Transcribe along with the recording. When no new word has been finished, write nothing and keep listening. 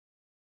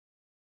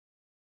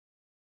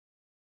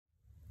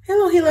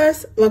Hello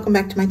healers, welcome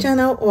back to my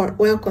channel, or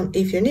welcome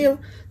if you're new.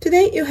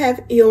 Today you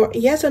have your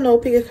yes or no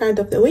pick a card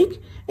of the week,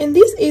 and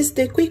this is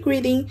the quick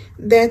reading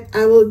that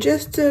I will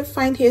just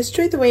find here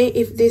straight away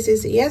if this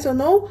is yes or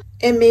no,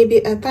 and maybe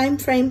a time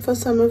frame for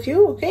some of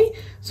you. Okay,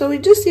 so we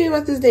just see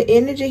what is the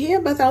energy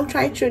here, but I'll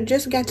try to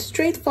just get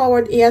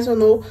straightforward yes or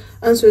no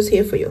answers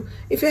here for you.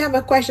 If you have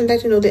a question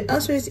that you know the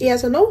answer is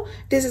yes or no,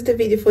 this is the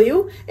video for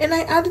you. And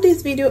I add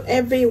this video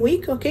every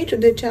week, okay, to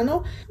the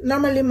channel,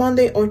 normally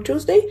Monday or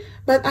Tuesday,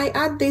 but I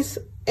add this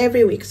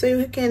every week so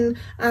you can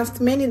ask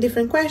many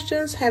different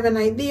questions, have an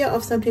idea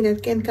of something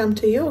that can come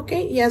to you.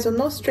 Okay, yes or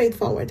no,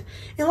 straightforward.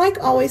 And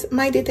like always,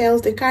 my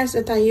details, the cards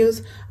that I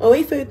use, a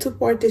way for you to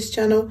support this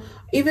channel,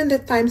 even the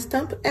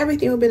timestamp,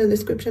 everything will be in the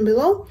description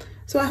below.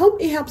 So I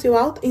hope it helps you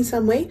out in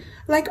some way.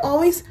 Like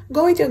always,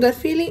 go with your gut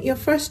feeling. Your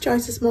first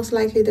choice is most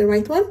likely the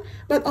right one,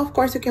 but of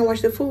course you can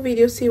watch the full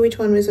video, see which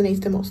one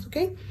resonates the most.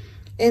 Okay,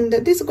 and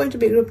this is going to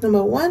be group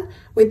number 1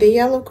 with the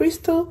yellow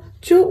crystal,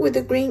 2 with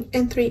the green,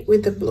 and 3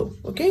 with the blue.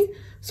 Okay,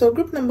 so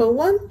group number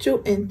 1,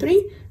 2, and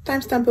 3,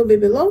 timestamp will be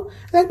below.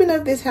 Let me know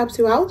if this helps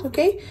you out,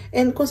 okay?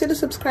 And consider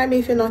subscribing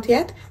if you're not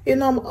yet. You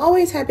know I'm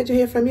always happy to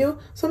hear from you,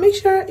 so make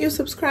sure you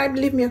subscribe,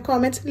 leave me a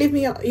comment, leave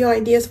me your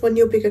ideas for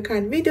new pick a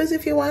card videos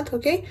if you want,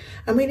 okay?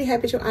 I'm really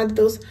happy to add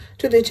those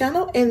to the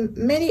channel, and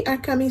many are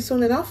coming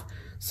soon enough,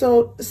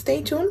 so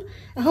stay tuned.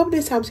 I hope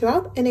this helps you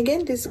out. And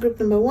again, this is group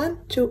number 1,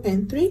 2,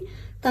 and 3,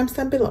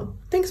 timestamp below.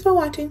 Thanks for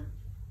watching.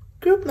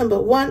 Group number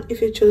 1,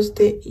 if you choose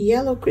the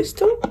yellow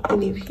crystal, I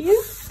leave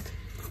here.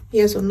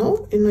 Yes or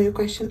no, you know your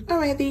question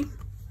already.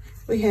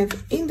 We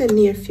have in the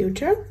near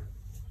future,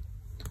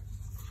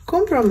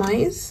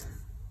 compromise,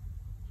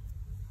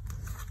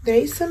 there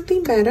is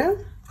something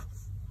better,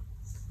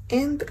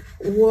 and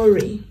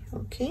worry.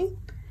 Okay,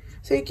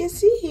 so you can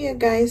see here,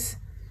 guys,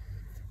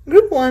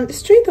 group 1,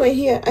 straight away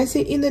here, I see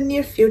in the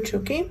near future.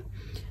 Okay,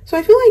 so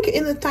I feel like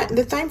in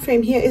the time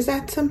frame here is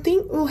that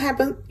something will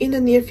happen in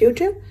the near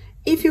future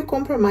if you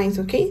compromise.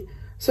 Okay,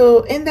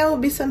 so, and that will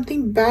be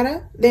something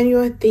better than you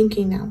are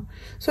thinking now.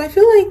 So I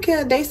feel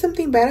like there is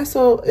something better.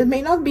 So it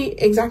may not be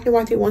exactly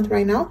what you want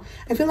right now.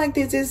 I feel like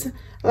this is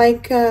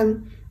like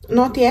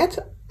not yet,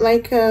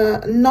 like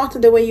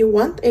not the way you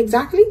want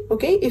exactly.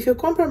 Okay, if you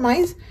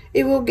compromise,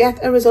 it will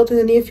get a result in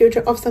the near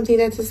future of something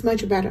that is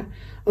much better.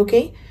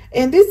 Okay,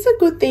 and this is a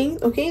good thing.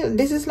 Okay,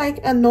 this is like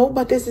a no,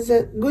 but this is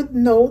a good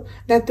no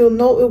that will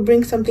know will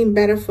bring something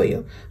better for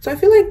you. So I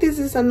feel like this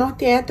is a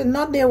not yet,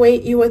 not the way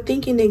you were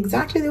thinking,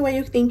 exactly the way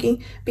you're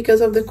thinking,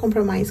 because of the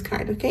compromise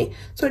card. Okay,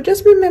 so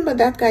just remember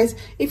that, guys.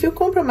 If you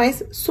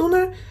compromise,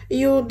 sooner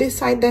you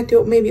decide that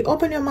you maybe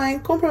open your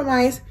mind,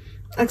 compromise,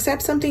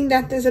 accept something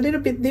that is a little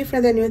bit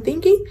different than you're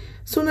thinking,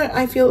 sooner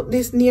I feel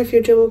this near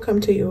future will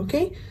come to you.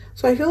 Okay,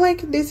 so I feel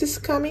like this is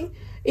coming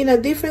in a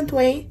different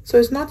way, so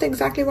it's not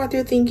exactly what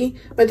you're thinking,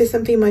 but it's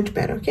something much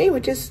better. Okay,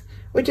 which is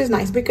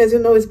nice, because you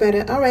know it's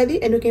better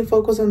already, and you can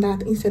focus on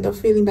that instead of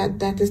feeling that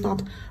that is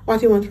not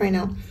what you want right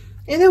now.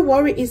 And the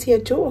worry is here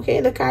too.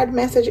 Okay, the card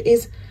message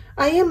is,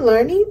 I am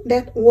learning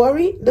that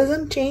worry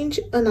doesn't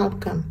change an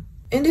outcome.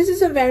 And this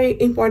is a very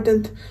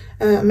important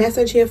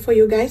message here for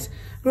you guys,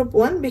 group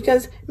 1,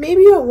 because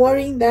maybe you're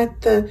worrying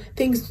that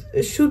things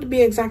should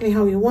be exactly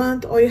how you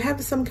want, or you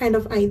have some kind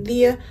of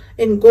idea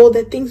and goal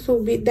that things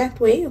will be that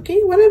way.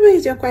 Okay, whatever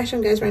is your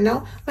question, guys, right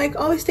now, like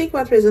always take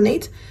what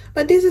resonates,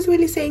 but this is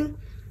really saying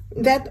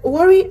that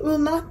worry will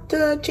not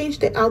change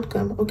the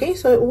outcome. Okay,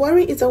 so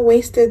worry is a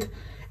wasted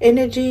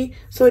energy.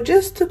 So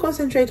just to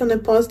concentrate on the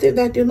positive,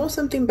 that you know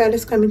something better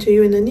is coming to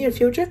you in the near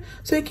future,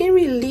 so you can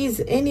release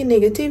any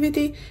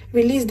negativity,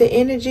 release the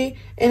energy,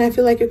 and I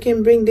feel like you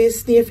can bring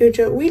this near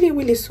future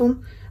really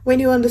soon, when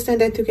you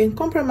understand that you can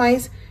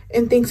compromise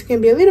and things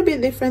can be a little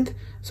bit different,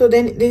 so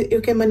then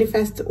you can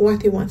manifest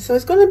what you want. So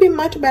it's going to be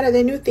much better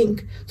than you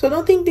think. So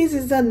don't think this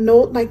is a no,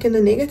 like in a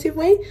negative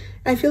way.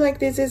 I feel like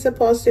this is a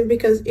positive,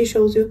 because it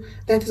shows you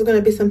that it's going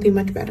to be something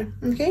much better.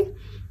 Okay,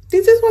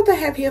 this is what I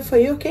have here for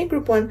you. Okay,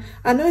 group 1,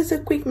 I know it's a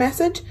quick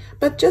message,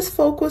 but just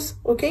focus.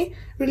 Okay,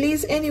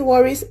 release any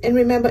worries, and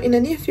remember, in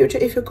the near future,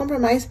 if you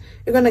compromise,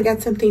 you're gonna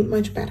get something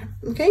much better.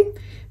 Okay,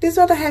 this is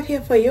what I have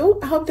here for you.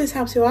 I hope this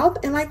helps you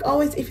out, and like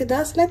always, if it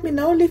does, let me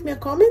know, leave me a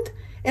comment,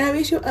 and I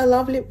wish you a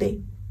lovely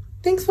day.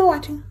 Thanks for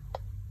watching.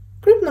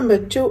 Group number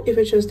 2, if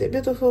you choose the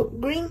beautiful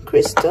green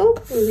crystal,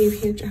 we'll leave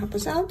here to help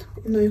us out.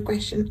 You know your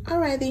question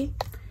already.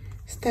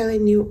 It's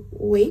telling you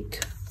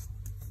wait.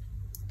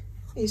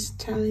 It's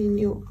telling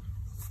you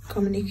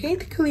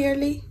communicate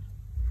clearly,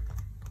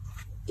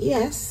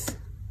 yes,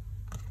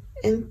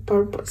 and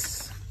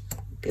purpose.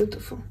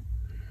 Beautiful.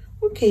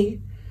 Okay,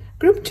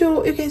 group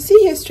 2, you can see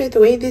here straight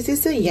away, this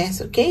is a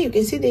yes. Okay, you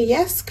can see the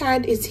yes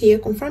card is here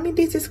confirming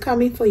this is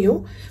coming for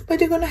you, but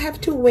you're gonna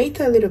have to wait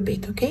a little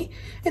bit. Okay,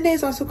 and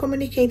there's also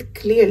communicate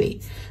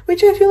clearly,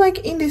 which I feel like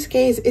in this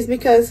case is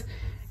because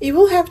you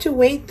will have to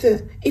wait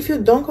if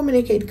you don't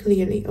communicate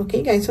clearly.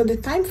 Okay, guys, so the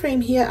time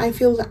frame here, I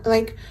feel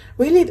like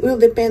really it will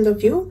depend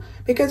on you,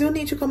 because you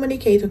need to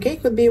communicate. Okay,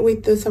 could be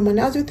with someone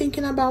else you're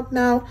thinking about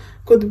now,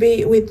 could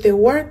be with the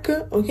work.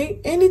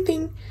 Okay,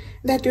 anything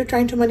that you're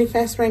trying to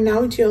manifest right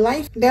now into your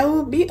life, there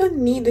will be a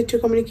need to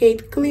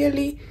communicate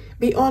clearly,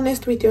 be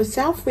honest with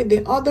yourself, with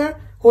the other,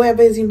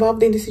 whoever is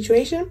involved in the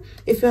situation.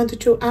 If you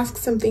wanted to ask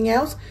something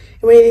else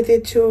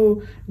related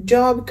to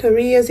job,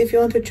 careers, if you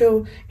wanted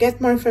to get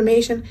more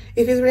information,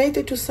 if it's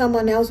related to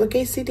someone else,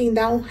 okay, sitting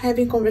down,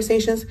 having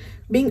conversations,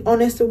 being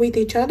honest with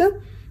each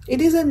other, it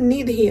is a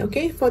need here,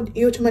 okay, for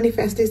you to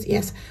manifest this,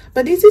 yes.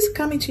 But this is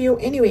coming to you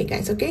anyway,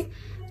 guys, okay?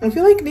 I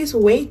feel like this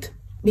weight,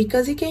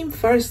 because it came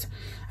first,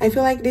 I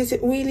feel like this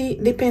really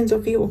depends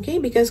on you, okay?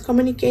 Because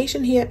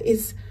communication here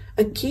is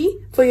a key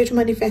for you to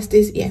manifest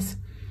this, yes.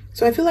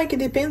 So I feel like it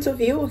depends on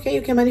you, okay?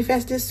 You can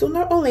manifest this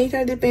sooner or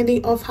later,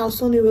 depending on how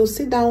soon you will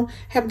sit down,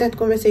 have that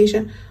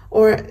conversation,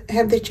 or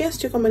have the chance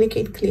to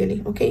communicate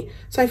clearly, okay?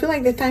 So I feel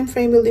like the time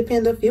frame will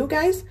depend on you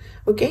guys,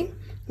 okay?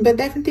 But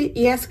definitely,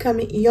 yes,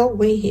 coming your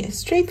way here.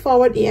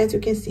 Straightforward, yes, you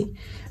can see.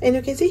 And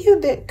you can see here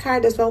the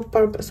card as well,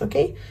 purpose,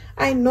 okay?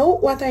 I know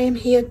what I am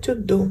here to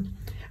do,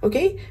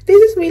 okay?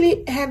 This is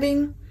really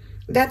having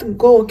that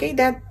goal, okay?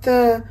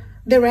 That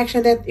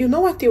direction, that you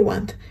know what you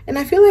want. And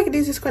I feel like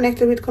this is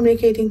connected with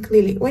communicating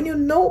clearly. When you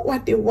know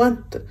what you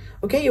want,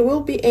 okay, you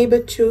will be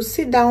able to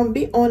sit down,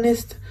 be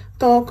honest,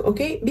 talk,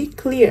 okay? Be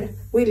clear,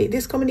 really.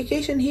 This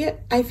communication here,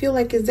 I feel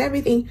like is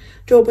everything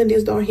to open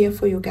this door here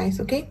for you guys,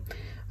 okay?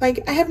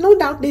 Like, I have no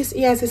doubt this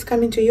yes is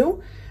coming to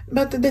you,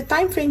 but the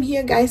time frame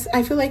here, guys,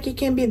 I feel like it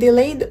can be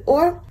delayed,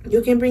 or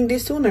you can bring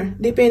this sooner,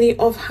 depending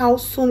on how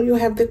soon you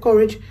have the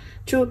courage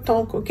to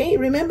talk, okay?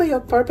 Remember your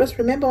purpose,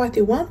 remember what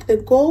you want, the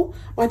goal,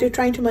 what you're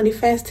trying to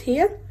manifest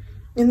here,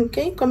 and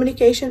okay,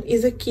 communication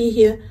is a key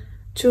here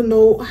to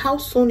know how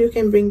soon you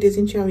can bring this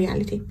into your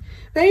reality.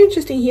 Very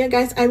interesting here,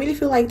 guys. I really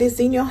feel like this is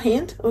in your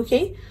hand,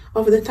 okay,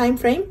 of the time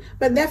frame,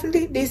 but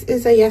definitely this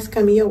is a yes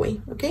coming your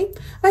way, okay?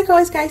 Like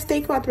always, guys,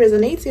 take what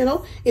resonates, you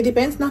know, it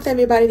depends. Not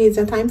everybody needs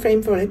a time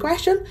frame for a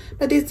question,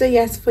 but it's a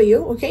yes for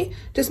you, okay?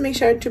 Just make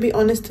sure to be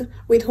honest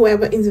with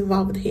whoever is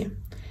involved here.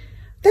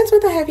 That's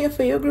what I have here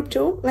for you, group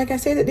 2. Like I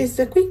said, this is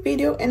a quick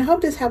video, and I hope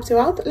this helps you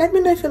out. Let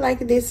me know if you like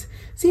these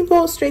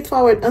simple,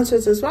 straightforward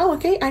answers as well,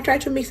 okay? I try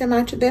to mix and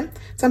match them.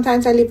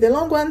 Sometimes I leave the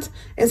long ones,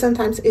 and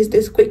sometimes it's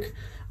this quick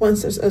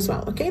answers as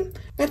well, okay?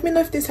 Let me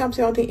know if this helps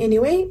you out in any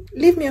way.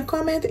 Leave me a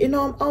comment. You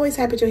know, I'm always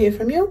happy to hear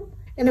from you,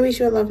 and I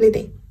wish you a lovely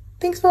day.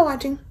 Thanks for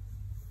watching.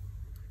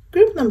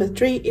 Group number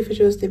 3, if you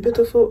choose the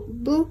beautiful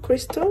blue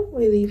crystal,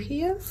 we leave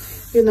here.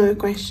 You know your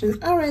question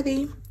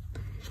already.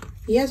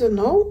 Yes or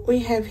no? We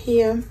have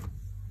here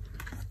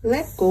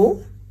let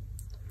go.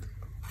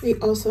 We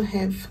also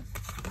have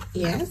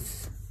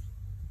yes.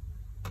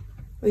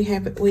 We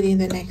have within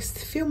the next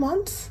few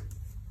months.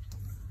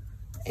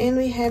 And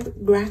we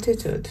have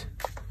gratitude.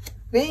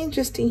 Very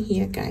interesting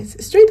here, guys.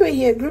 Straight away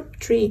here, group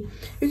 3.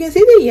 You can see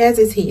the yes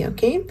is here,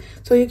 okay?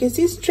 So you can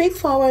see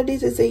straightforward,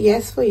 this is a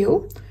yes for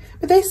you.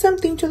 But there's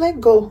something to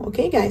let go,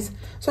 okay, guys?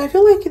 So I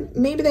feel like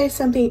maybe there's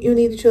something you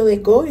need to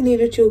let go. You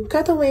need to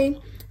cut away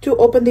to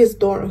open this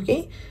door,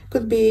 okay?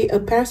 Could be a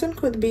person,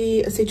 could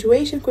be a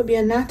situation, could be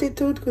an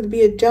attitude, could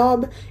be a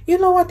job. You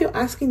know what you're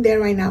asking there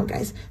right now,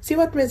 guys. See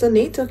what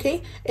resonates,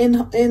 okay?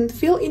 And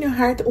feel in your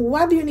heart,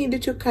 what do you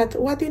need to cut?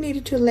 What do you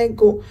need to let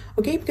go,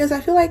 okay? Because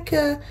I feel like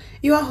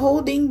you are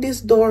holding this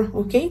door,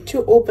 okay,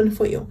 to open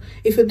for you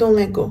if you don't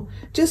let go.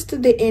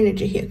 Just the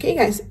energy here, okay,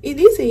 guys? It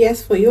is a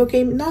yes for you,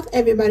 okay? Not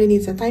everybody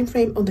needs a time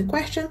frame on the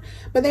question,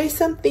 but there is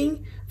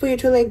something for you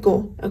to let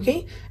go,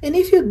 okay? And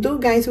if you do,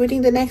 guys,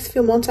 within the next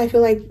few months, I feel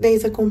like there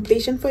is a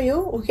completion for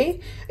you, okay?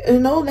 You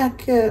know,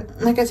 like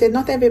I said,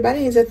 not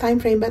everybody needs a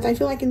time frame, but I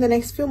feel like in the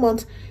next few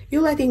months,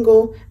 you letting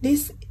go,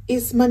 this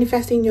is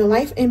manifesting in your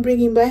life and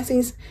bringing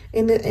blessings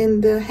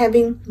and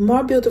having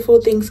more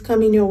beautiful things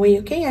coming your way,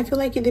 okay? I feel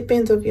like it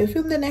depends on you. I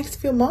feel in the next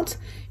few months,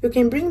 you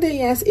can bring the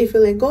yes if you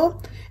let go.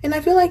 And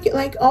I feel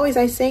like always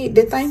I say,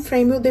 the time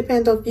frame will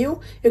depend on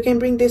you. You can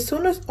bring this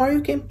sooner, or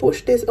you can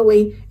push this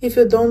away if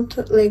you don't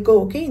let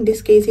go, okay? In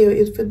this case here,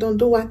 if you don't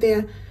do what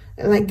they're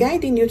like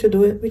guiding you to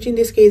do it, which in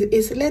this case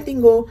is letting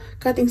go,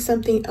 cutting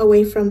something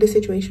away from the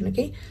situation,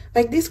 okay?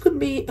 Like this could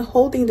be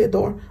holding the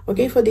door,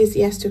 okay, for this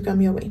yes to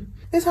come your way.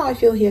 That's how I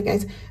feel here,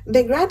 guys.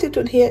 The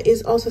gratitude here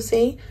is also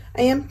saying,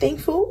 I am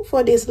thankful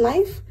for this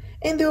life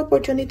and the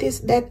opportunities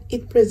that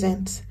it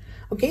presents,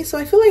 okay? So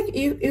I feel like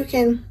you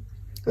can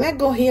let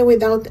go here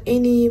without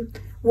any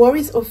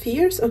worries or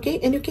fears, okay?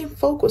 And you can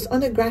focus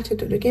on the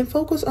gratitude. You can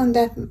focus on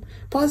that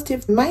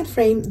positive mind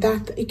frame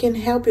that it can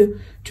help you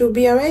to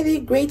be already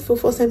grateful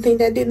for something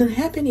that didn't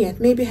happen yet.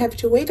 Maybe you have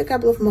to wait a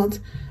couple of months,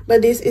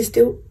 but this is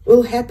still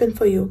will happen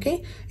for you,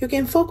 okay? You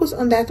can focus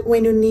on that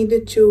when you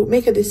need to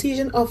make a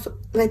decision of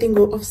letting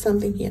go of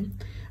something here,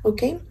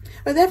 okay?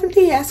 But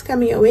definitely yes,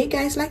 coming away,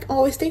 guys. Like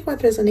always, take what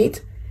resonates.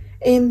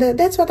 And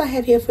that's what I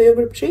have here for your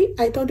group 3.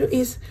 I told you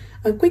is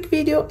a quick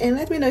video, and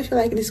let me know if you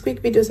like these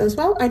quick videos as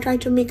well. I try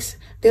to mix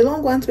the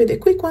long ones with the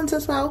quick ones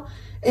as well,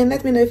 and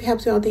let me know if it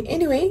helps you out in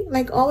any way.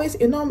 Like always,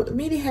 you know, I'm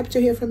really happy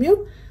to hear from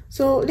you.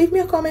 So leave me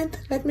a comment,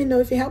 let me know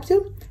if it helps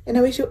you, and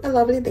I wish you a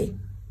lovely day.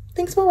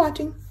 Thanks for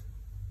watching.